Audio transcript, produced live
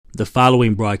The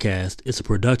following broadcast is a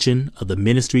production of the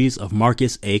Ministries of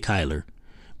Marcus A. Kyler.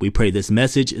 We pray this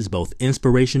message is both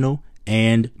inspirational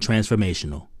and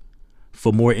transformational.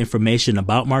 For more information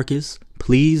about Marcus,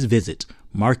 please visit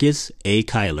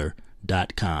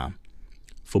marcusakyler.com.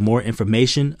 For more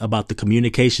information about the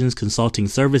communications consulting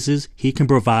services he can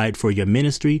provide for your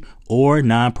ministry or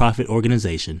nonprofit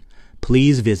organization,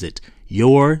 please visit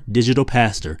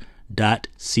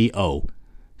yourdigitalpastor.co.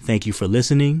 Thank you for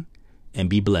listening and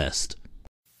be blessed.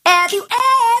 Have you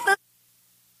ever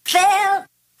felt?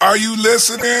 Are you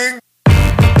listening?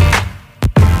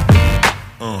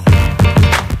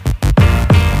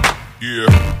 Yeah.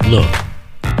 Look,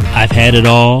 I've had it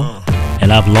all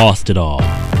and I've lost it all.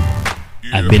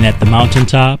 I've been at the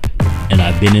mountaintop and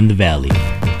I've been in the valley.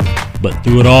 But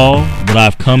through it all, what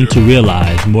I've come to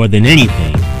realize more than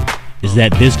anything is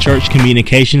that this church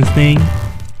communications thing,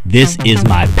 this is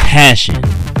my passion.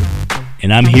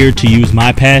 And I'm here to use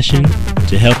my passion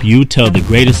to help you tell the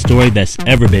greatest story that's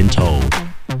ever been told,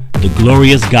 the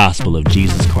glorious gospel of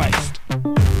Jesus Christ.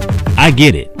 I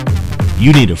get it.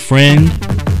 You need a friend,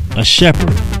 a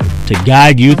shepherd, to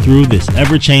guide you through this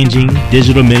ever-changing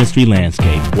digital ministry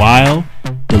landscape while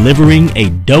delivering a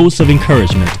dose of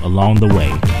encouragement along the way.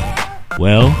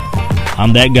 Well,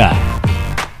 I'm that guy.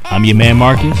 I'm your man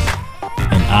Marcus,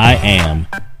 and I am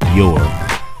your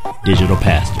digital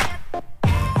pastor.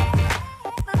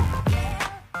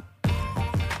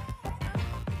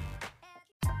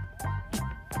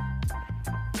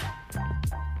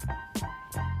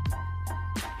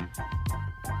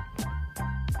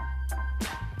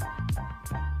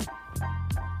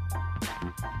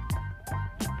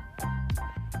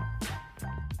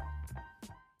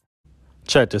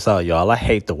 Check this out, y'all. I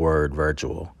hate the word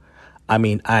virtual.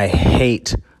 I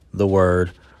hate the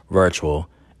word virtual.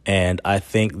 And I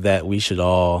think that we should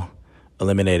all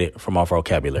eliminate it from our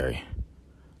vocabulary.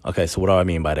 Okay, so what do I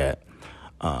mean by that?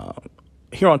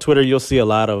 Here on Twitter, you'll see a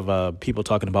lot of people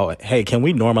talking about, hey, can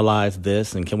we normalize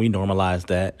this and can we normalize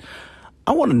that?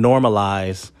 I want to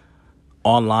normalize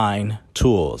online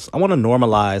tools. I want to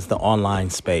normalize the online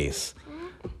space.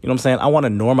 You know what I'm saying? I want to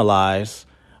normalize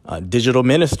digital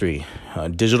ministry,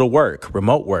 digital work,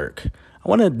 remote work. I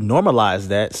want to normalize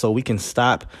that so we can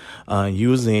stop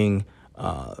using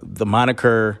the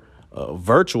moniker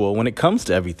virtual when it comes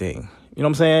to everything. You know what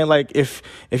I'm saying? Like if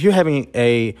you're having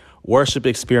a worship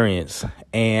experience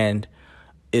and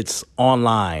it's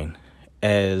online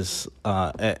as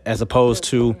opposed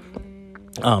to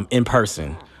in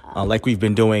person, like we've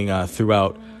been doing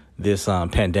throughout this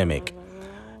pandemic,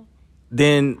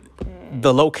 then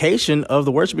the location of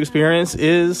the worship experience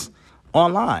is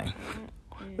online.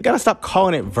 We got to stop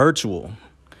calling it virtual. You know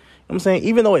what I'm saying?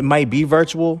 Even though it might be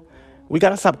virtual, we got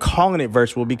to stop calling it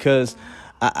virtual because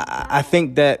I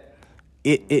think that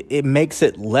it makes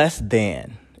it less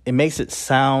than. It makes it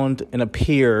sound and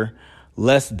appear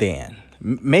less than.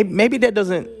 Maybe that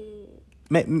doesn't.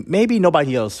 Maybe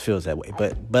nobody else feels that way,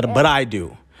 but I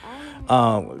do.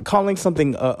 Calling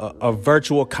something a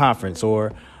virtual conference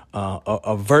or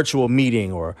a virtual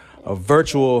meeting or a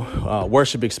virtual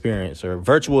worship experience or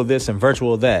virtual this and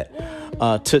virtual that.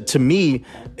 To me,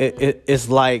 it's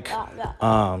like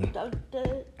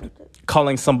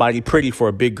calling somebody pretty for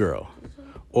a big girl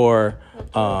or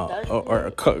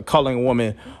calling a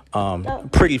woman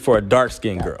pretty for a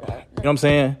dark-skinned girl. You know what I'm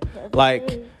saying?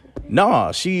 Like,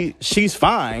 no, she's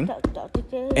fine.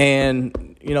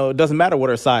 And, it doesn't matter what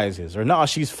her size is. Or, no,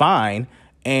 she's fine.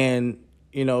 And,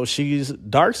 she's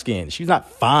dark skinned. She's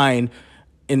not fine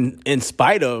in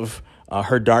spite of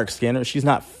her dark skin, or she's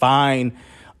not fine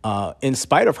in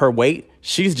spite of her weight.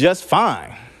 She's just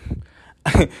fine.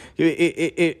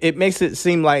 It makes it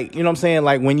seem like, you know what I'm saying?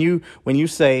 Like when you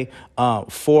say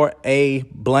for a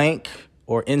blank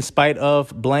or in spite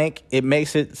of blank, it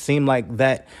makes it seem like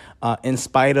that in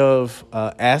spite of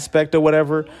aspect or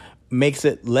whatever makes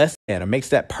it less than or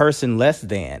makes that person less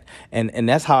than. And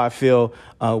that's how I feel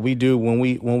we do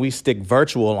when we stick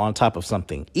virtual on top of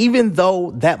something, even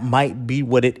though that might be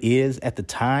what it is at the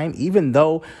time, even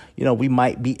though, we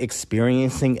might be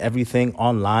experiencing everything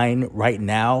online right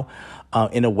now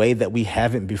in a way that we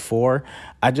haven't before.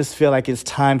 I just feel like it's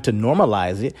time to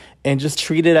normalize it and just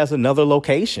treat it as another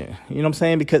location. You know what I'm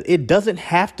saying? Because it doesn't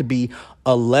have to be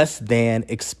a less than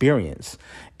experience.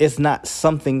 It's not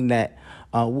something that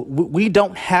we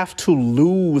don't have to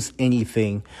lose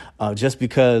anything just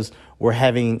because we're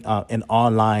having an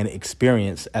online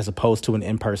experience as opposed to an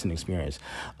in-person experience.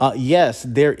 Yes,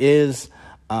 there is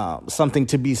something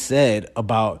to be said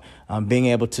about being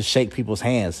able to shake people's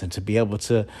hands and to be able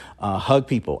to hug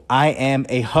people. I am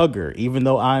a hugger, even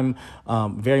though I'm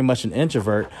very much an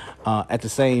introvert. At the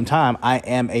same time, I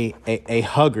am a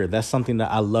hugger. That's something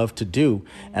that I love to do,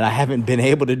 and I haven't been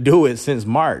able to do it since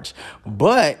March.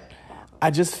 But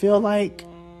I just feel like,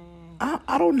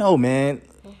 I don't know, man.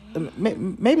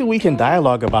 Maybe we can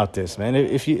dialogue about this, man.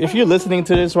 If you're listening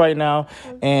to this right now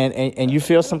and you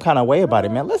feel some kind of way about it,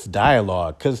 man, let's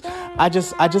dialogue. Because I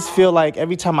just feel like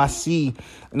every time I see,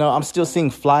 I'm still seeing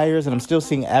flyers and I'm still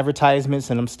seeing advertisements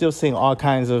and I'm still seeing all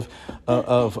kinds of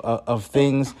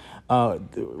things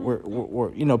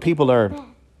where people are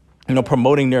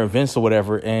promoting their events or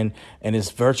whatever, and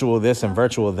it's virtual this and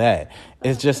virtual that.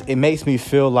 It makes me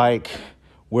feel like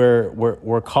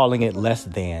we're calling it less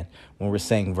than when we're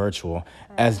saying virtual,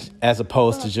 as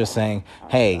opposed to just saying,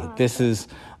 hey, this is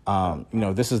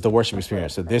this is the worship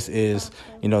experience. So this is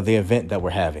the event that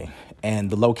we're having, and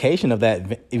the location of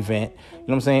that event. You know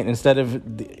what I'm saying?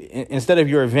 Instead of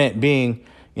your event being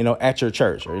at your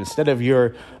church, or instead of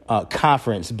your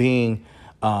conference being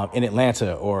in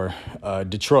Atlanta or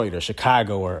Detroit or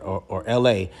Chicago or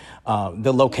LA,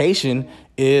 the location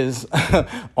is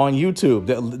on YouTube.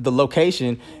 The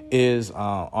location is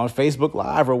on Facebook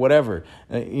Live or whatever.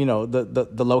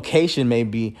 The location may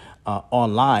be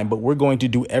online, but we're going to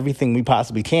do everything we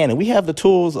possibly can. And we have the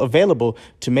tools available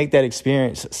to make that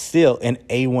experience still an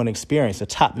A1 experience, a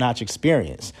top-notch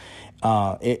experience.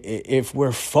 If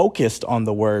we're focused on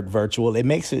the word virtual, it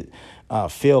makes it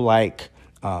feel like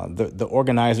the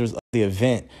organizers of the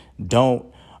event don't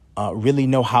really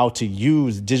know how to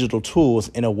use digital tools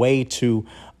in a way to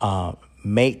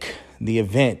make the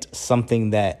event something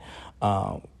that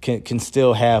can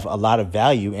still have a lot of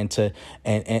value, and to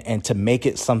make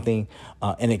it something,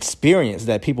 an experience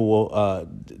that people will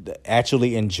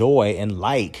actually enjoy and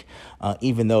like,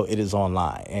 even though it is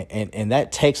online. And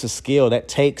that takes a skill. That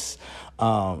takes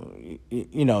that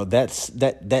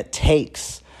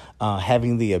takes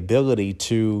having the ability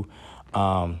to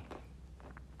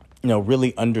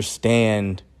really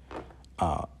understand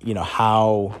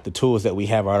how the tools that we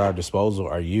have at our disposal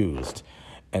are used.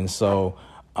 And so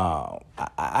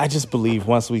I just believe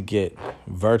once we get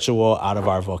virtual out of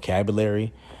our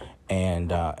vocabulary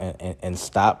and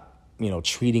stop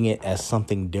treating it as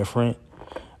something different,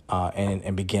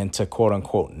 and begin to quote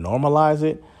unquote normalize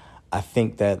it, I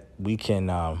think that we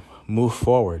can move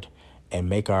forward and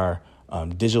make our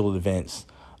digital events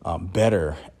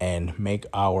better, and make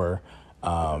our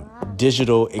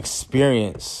digital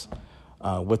experience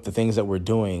with the things that we're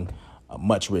doing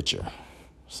much richer.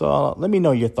 So let me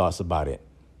know your thoughts about it.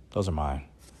 Those are mine.